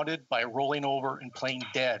responded by rolling over and playing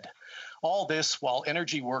dead. All this while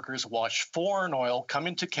energy workers watch foreign oil come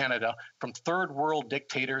into Canada from third world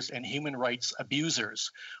dictators and human rights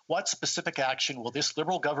abusers. What specific action will this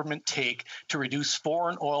Liberal government take to reduce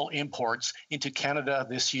foreign oil imports into Canada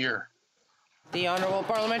this year? The Honourable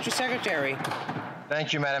Parliamentary Secretary.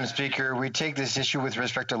 Thank you, Madam Speaker. We take this issue with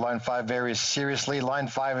respect to Line 5 very seriously. Line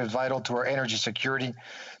 5 is vital to our energy security.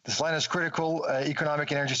 This line is critical economic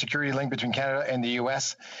and energy security link between Canada and the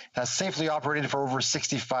U.S. It has safely operated for over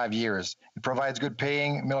 65 years. It provides good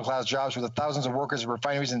paying middle-class jobs for the thousands of workers at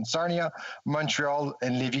refineries in Sarnia, Montreal,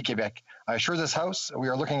 and Lévis, Quebec. I assure this House we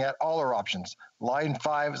are looking at all our options. Line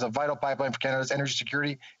 5 is a vital pipeline for Canada's energy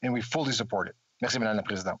security, and we fully support it. Merci, Madame la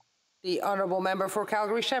Présidente. The Honourable Member for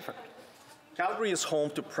Calgary-Shefford. Calgary is home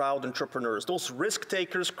to proud entrepreneurs. Those risk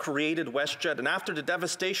takers created WestJet, and after the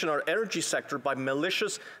devastation of our energy sector by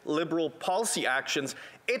malicious Liberal policy actions,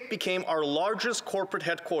 it became our largest corporate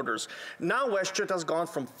headquarters. Now WestJet has gone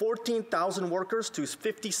from 14,000 workers to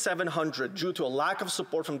 5,700 due to a lack of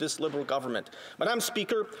support from this Liberal government. Madam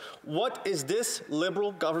Speaker, what is this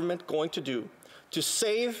Liberal government going to do to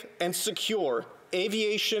save and secure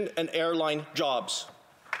aviation and airline jobs?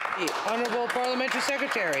 The Honourable Parliamentary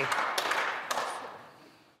Secretary.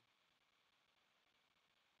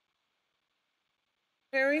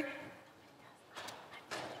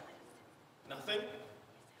 Nothing.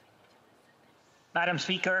 Madam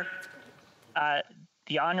Speaker,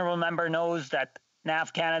 the honourable member knows that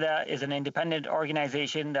NAV Canada is an independent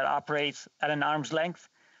organization that operates at an arm's length.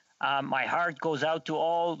 My heart goes out to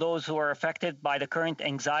all those who are affected by the current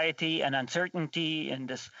anxiety and uncertainty in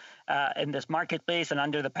this marketplace and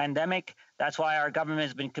under the pandemic. That's why our government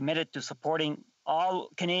has been committed to supporting all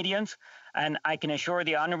Canadians, and I can assure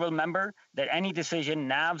the honourable member that any decision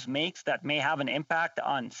NAVS makes that may have an impact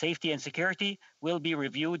on safety and security will be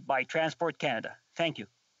reviewed by Transport Canada. Thank you.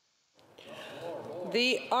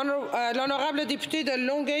 The Honourable Député de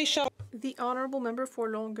Longueuil. The Honourable Member for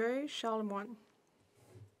Longueuil, Charlemagne.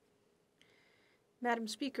 Madam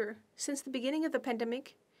Speaker, since the beginning of the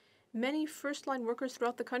pandemic, many first-line workers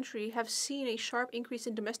throughout the country have seen a sharp increase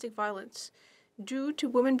in domestic violence due to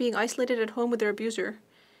women being isolated at home with their abuser,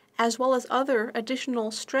 as well as other additional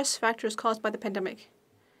stress factors caused by the pandemic.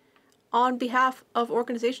 On behalf of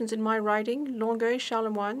organizations in my riding, Longueuil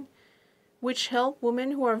Charlemagne, which help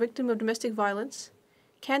women who are victims of domestic violence,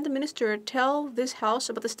 can the Minister tell this House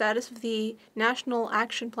about the status of the National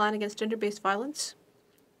Action Plan Against Gender-Based Violence?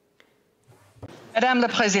 Madame la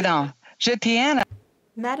Présidente, je tiens à...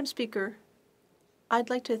 Madam Speaker, I'd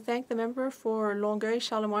like to thank the member for Longueuil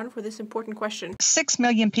Charlemagne for this important question. 6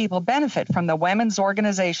 million people benefit from the women's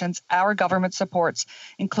organizations our government supports,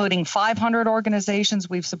 including 500 organizations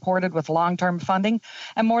we've supported with long-term funding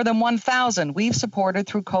and more than 1,000 we've supported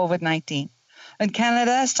through COVID-19. In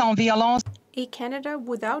Canada, sans violence. A Canada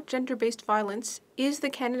without gender-based violence is the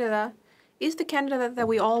Canada that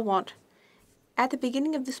we all want. At the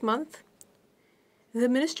beginning of this month, the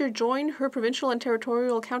Minister joined her provincial and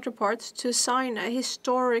territorial counterparts to sign a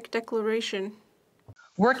historic declaration.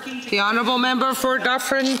 The Honourable Member for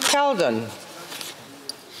Dufferin-Caledon.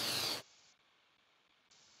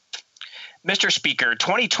 Mr. Speaker,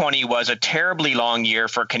 2020 was a terribly long year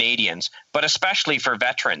for Canadians, but especially for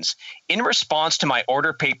veterans. In response to my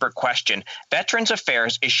order paper question, Veterans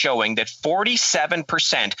Affairs is showing that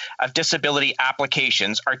 47% of disability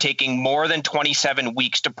applications are taking more than 27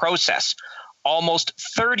 weeks to process. Almost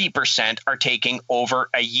 30% are taking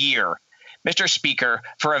over a year. Mr. Speaker,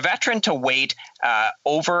 for a veteran to wait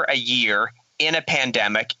over a year in a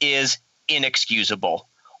pandemic is inexcusable.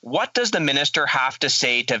 What does the minister have to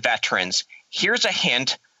say to veterans? Here's a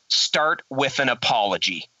hint. Start with an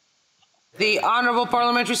apology. The Honourable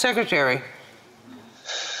Parliamentary Secretary.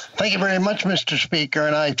 Thank you very much, Mr. Speaker,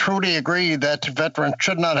 and I truly agree that veterans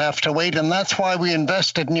should not have to wait, and that's why we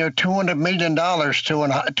invested near $200 million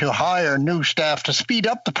to hire new staff to speed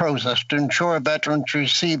up the process to ensure veterans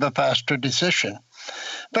receive a faster decision.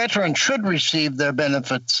 Veterans should receive their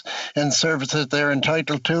benefits and services they're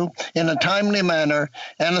entitled to in a timely manner,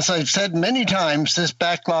 and as I've said many times, this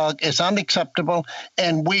backlog is unacceptable,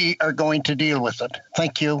 and we are going to deal with it.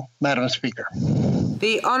 Thank you, Madam Speaker.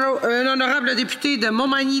 The Honourable Député de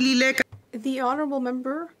Montmagny-Lillet. The Honourable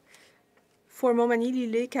Member for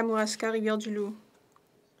Montmagny-Lillet, Kamouraska, Rivière-du-Loup.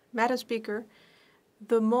 Madam Speaker,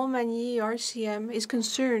 the Montmagny RCM is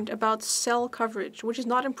concerned about cell coverage, which is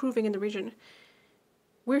not improving in the region.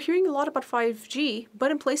 We're hearing a lot about 5G, but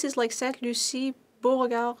in places like Sainte-Lucie,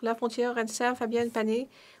 Beauregard, La Frontière, and Saint-Fabien-Panay,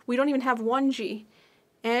 we don't even have 1G.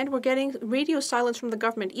 And we're getting radio silence from the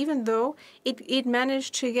government, even though it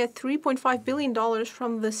managed to get $3.5 billion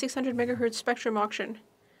from the 600 megahertz spectrum auction.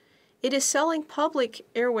 It is selling public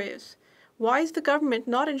airwaves, Why is the government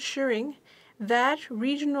not ensuring that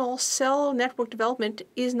regional cell network development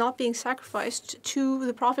is not being sacrificed to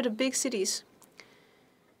the profit of big cities?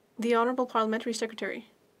 The Honourable Parliamentary Secretary.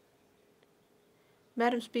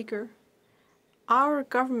 Madam Speaker, our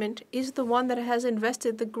government is the one that has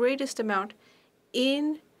invested the greatest amount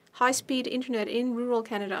in high-speed internet in rural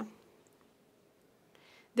Canada.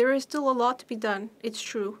 There is still a lot to be done, it's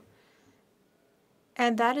true.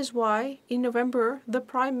 And that is why, in November, the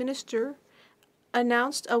Prime Minister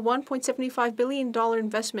announced a $1.75 billion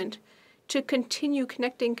investment to continue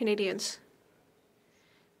connecting Canadians.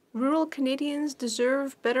 Rural Canadians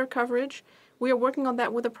deserve better coverage. We are working on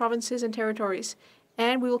that with the provinces and territories,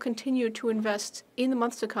 and we will continue to invest in the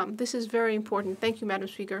months to come. This is very important. Thank you, Madam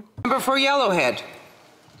Speaker. Member for Yellowhead.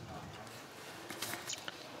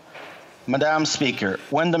 Madam Speaker,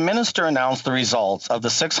 when the minister announced the results of the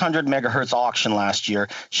 600 megahertz auction last year,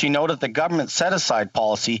 she noted the government's set-aside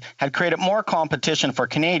policy had created more competition for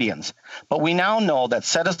Canadians. But we now know that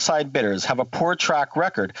set-aside bidders have a poor track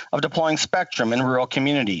record of deploying spectrum in rural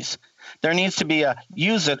communities. There needs to be a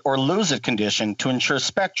use it or lose it condition to ensure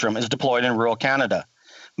spectrum is deployed in rural Canada.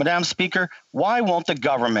 Madam Speaker, why won't the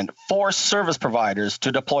government force service providers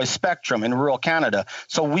to deploy spectrum in rural Canada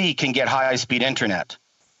so we can get high-speed internet?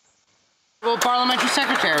 Parliamentary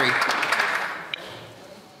Secretary.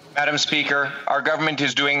 Madam Speaker, our government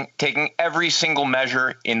is taking every single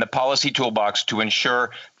measure in the policy toolbox to ensure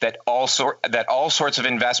that all sorts of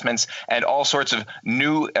investments and all sorts of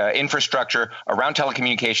new infrastructure around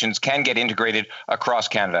telecommunications can get integrated across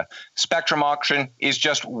Canada. Spectrum auction is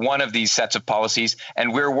just one of these sets of policies,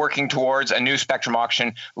 and we're working towards a new spectrum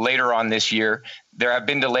auction later on this year. There have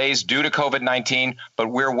been delays due to COVID-19,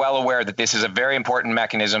 but we're well aware that this is a very important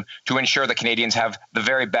mechanism to ensure that Canadians have the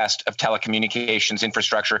very best of telecommunications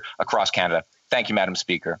infrastructure across Canada. Thank you, Madam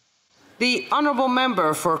Speaker. The Honourable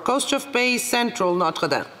Member for Coast of Bay Central Notre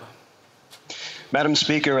Dame. Madam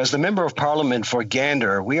Speaker, as the Member of Parliament for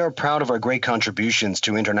Gander, we are proud of our great contributions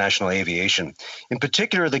to international aviation. In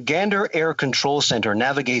particular, the Gander Air Control Centre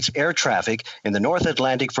navigates air traffic in the North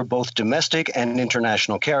Atlantic for both domestic and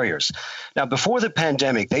international carriers. Now, before the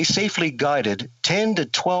pandemic, they safely guided 10 to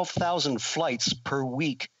 12,000 flights per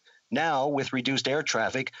week. Now, with reduced air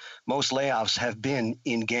traffic, most layoffs have been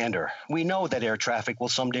in Gander. We know that air traffic will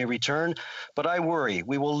someday return, but I worry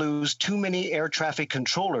we will lose too many air traffic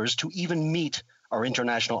controllers to even meet our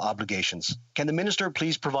international obligations. Can the Minister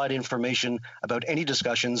please provide information about any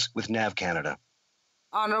discussions with NAV Canada?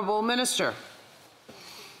 Honourable Minister.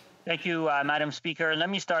 Thank you, Madam Speaker. Let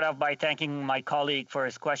me start off by thanking my colleague for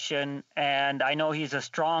his question. And I know he's a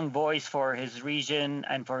strong voice for his region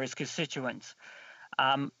and for his constituents.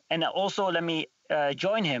 And also let me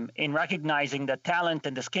join him in recognizing the talent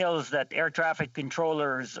and the skills that air traffic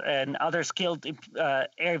controllers and other skilled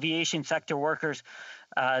aviation sector workers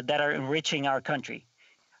that are enriching our country.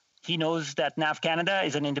 He knows that NAV Canada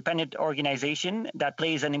is an independent organization that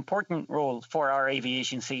plays an important role for our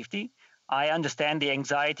aviation safety. I understand the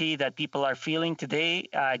anxiety that people are feeling today,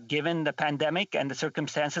 given the pandemic and the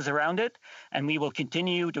circumstances around it, and we will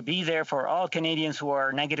continue to be there for all Canadians who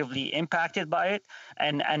are negatively impacted by it.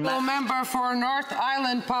 Member for North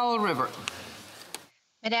Island, Powell River.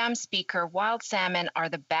 Madam Speaker, wild salmon are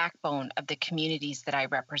the backbone of the communities that I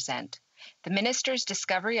represent. The Minister's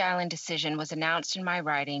Discovery Island decision was announced in my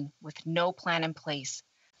riding with no plan in place,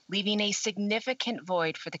 leaving a significant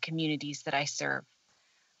void for the communities that I serve.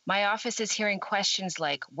 My office is hearing questions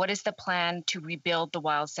like, what is the plan to rebuild the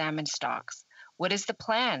wild salmon stocks? What is the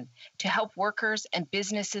plan to help workers and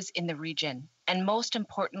businesses in the region? And most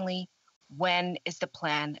importantly, when is the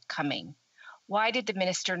plan coming? Why did the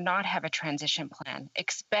minister not have a transition plan,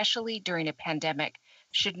 especially during a pandemic?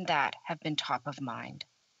 Shouldn't that have been top of mind?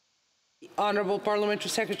 Honourable Parliamentary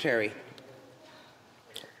Secretary.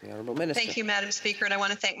 The Honourable Minister. Thank you, Madam Speaker, and I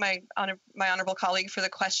want to thank my honourable colleague for the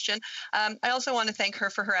question. I also want to thank her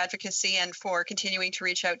for her advocacy and for continuing to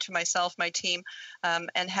reach out to myself, my team,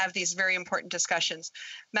 and have these very important discussions.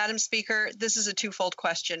 Madam Speaker, this is a twofold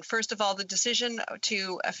question. First of all, the decision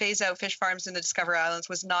to phase out fish farms in the Discovery Islands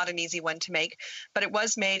was not an easy one to make, but it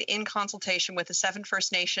was made in consultation with the 7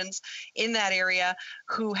 First Nations in that area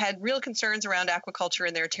who had real concerns around aquaculture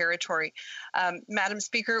in their territory. Madam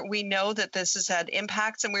Speaker, we know that this has had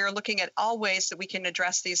impacts, and we are looking at all ways that we can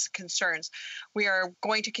address these concerns. We are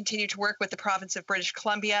going to continue to work with the province of British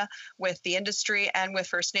Columbia, with the industry, and with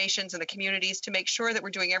First Nations and the communities to make sure that we're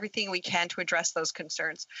doing everything we can to address those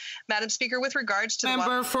concerns. Madam Speaker, with regards to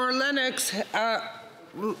Member for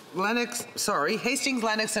Hastings,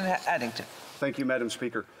 Lennox and Addington. Thank you, Madam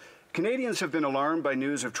Speaker. Canadians have been alarmed by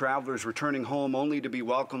news of travelers returning home only to be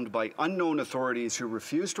welcomed by unknown authorities who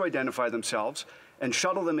refuse to identify themselves and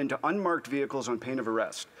shuttle them into unmarked vehicles on pain of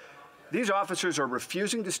arrest. These officers are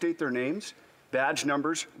refusing to state their names, badge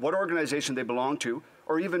numbers, what organization they belong to,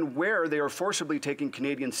 or even where they are forcibly taking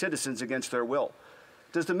Canadian citizens against their will.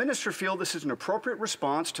 Does the minister feel this is an appropriate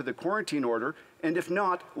response to the quarantine order? And if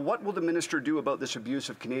not, what will the minister do about this abuse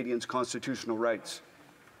of Canadians' constitutional rights?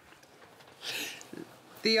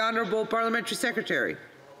 The Honourable Parliamentary Secretary.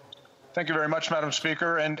 Thank you very much, Madam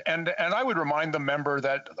Speaker. And I would remind the member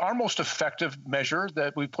that our most effective measure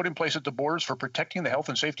that we've put in place at the borders for protecting the health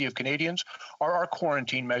and safety of Canadians are our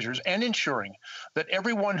quarantine measures and ensuring that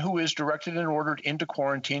everyone who is directed and ordered into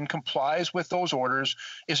quarantine complies with those orders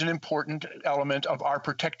is an important element of our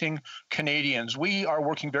protecting Canadians. We are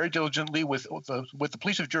working very diligently with the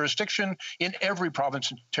police of jurisdiction in every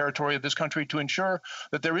province and territory of this country to ensure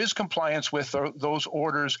that there is compliance with those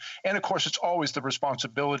orders. And of course, it's always the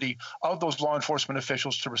responsibility of those law enforcement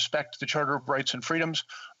officials to respect the Charter of Rights and Freedoms.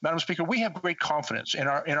 Madam Speaker, we have great confidence in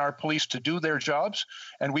our police to do their jobs,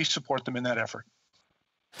 and we support them in that effort.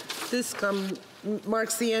 This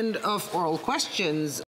marks the end of oral questions.